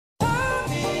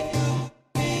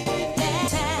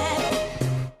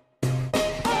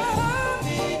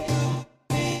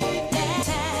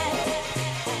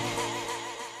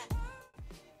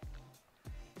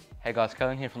Hey guys,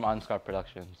 Kaylan here from Unscribed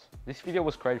Productions. This video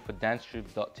was created for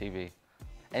DANSTUBE.tv,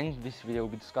 and in this video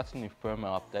we'll be discussing the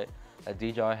firmware update that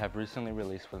DJI have recently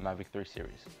released for the Mavic 3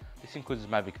 series. This includes the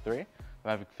Mavic 3, the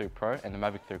Mavic 3 Pro and the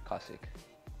Mavic 3 Classic.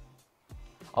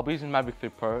 I'll be using the Mavic 3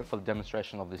 Pro for the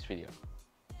demonstration of this video.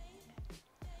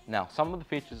 Now, some of the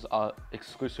features are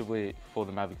exclusively for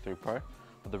the Mavic 3 Pro,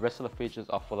 but the rest of the features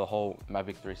are for the whole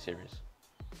Mavic 3 series.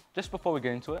 Just before we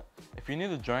get into it, if you're new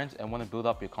to drones and want to build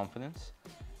up your confidence,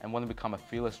 and want to become a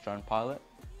fearless drone pilot,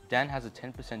 Dan has a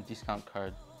 10% discount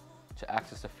code to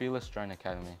access the Fearless Drone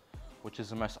Academy, which is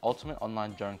the most ultimate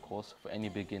online drone course for any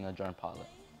beginner drone pilot.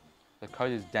 The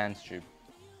code is DANSTUBE.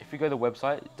 If you go to the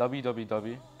website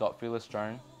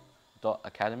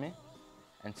www.fearlessdrone.academy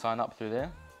and sign up through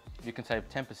there, you can save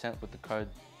 10% with the code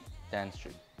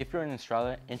DANSTUBE. If you're in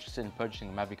Australia interested in purchasing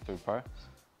a Mavic 3 Pro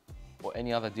or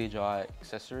any other DJI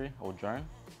accessory or drone,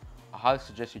 I highly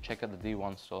suggest you check out the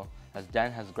D1 store, as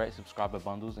Dan has great subscriber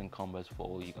bundles and combos for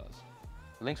all you guys.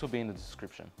 The links will be in the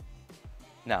description.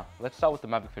 Now, let's start with the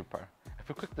Mavic 3 Pro. If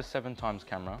we click the 7x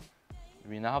camera,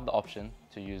 we now have the option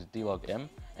to use D-Log M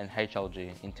and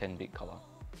HLG in 10-bit color.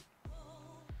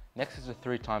 Next is the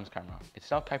 3x camera.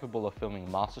 It's now capable of filming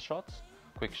master shots,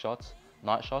 quick shots,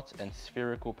 night shots and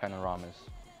spherical panoramas.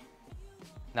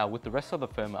 Now, with the rest of the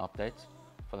firmware updates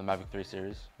for the Mavic 3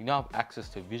 series, you now have access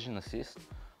to vision assist,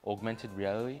 augmented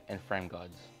reality and frame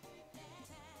guides.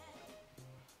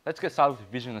 Let's get started with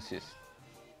Vision Assist.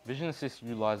 Vision Assist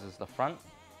utilizes the front,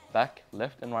 back,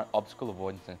 left and right obstacle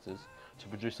avoidance sensors to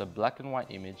produce a black and white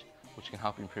image which can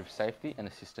help improve safety and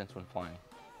assistance when flying,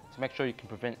 to make sure you can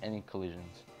prevent any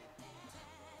collisions.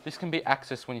 This can be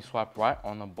accessed when you swipe right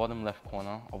on the bottom left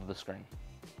corner of the screen.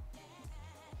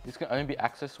 This can only be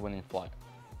accessed when in flight.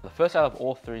 The first out of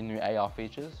all three new AR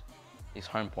features is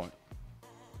Home Point.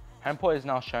 Home Point is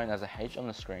now shown as a H on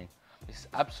the screen. This is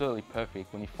absolutely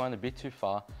perfect when you've flown a bit too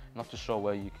far and not too sure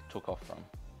where you took off from.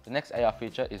 The next AR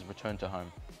feature is Return to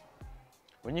Home.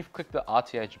 When you've clicked the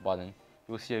RTH button,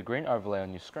 you will see a green overlay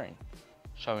on your screen,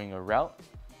 showing your route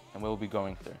and where we'll be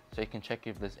going through, so you can check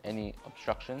if there's any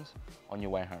obstructions on your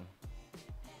way home.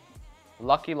 The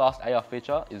lucky last AR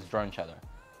feature is Drone Shadow.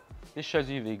 This shows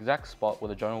you the exact spot where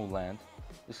the drone will land.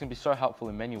 This can be so helpful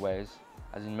in many ways,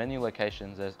 as in many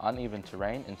locations there's uneven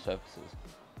terrain and surfaces,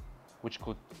 which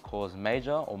could cause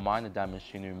major or minor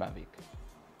damage to your new Mavic.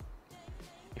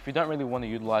 If you don't really want to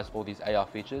utilize all these AR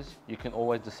features, you can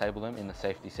always disable them in the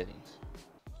safety settings.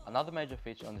 Another major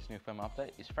feature on this new firmware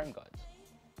update is frame guides.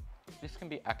 This can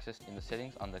be accessed in the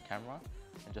settings under camera,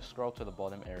 and just scroll to the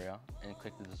bottom area and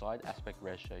click the desired aspect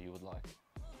ratio you would like.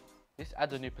 This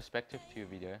adds a new perspective to your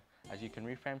video, as you can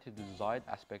reframe to the desired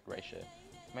aspect ratio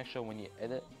to make sure when you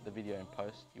edit the video in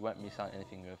post, you won't miss out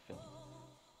anything you have filmed.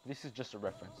 This is just a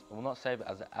reference. It will not save it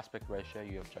as the aspect ratio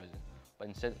you have chosen, but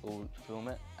instead it will film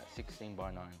it at 16:9.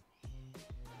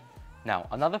 Now,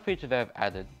 another feature they have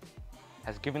added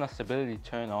has given us the ability to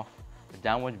turn off the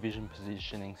downward vision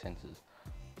positioning sensors.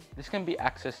 This can be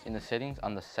accessed in the settings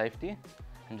under Safety,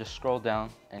 and just scroll down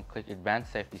and click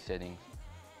Advanced Safety Settings.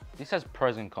 This has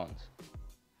pros and cons.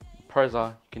 The pros are,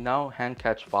 you can now hand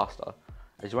catch faster,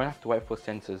 as you won't have to wait for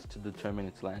sensors to determine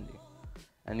its landing.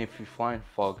 And if you fly in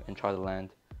fog and try to land,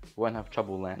 you won't have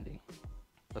trouble landing.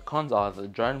 The cons are that the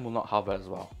drone will not hover as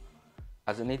well,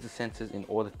 as it needs the sensors in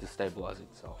order to stabilize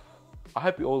itself. I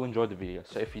hope you all enjoyed the video,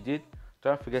 so if you did,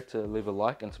 don't forget to leave a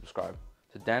like and subscribe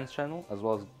to Dan's channel, as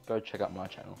well as go check out my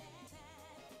channel.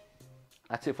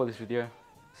 That's it for this video.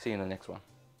 See you in the next one.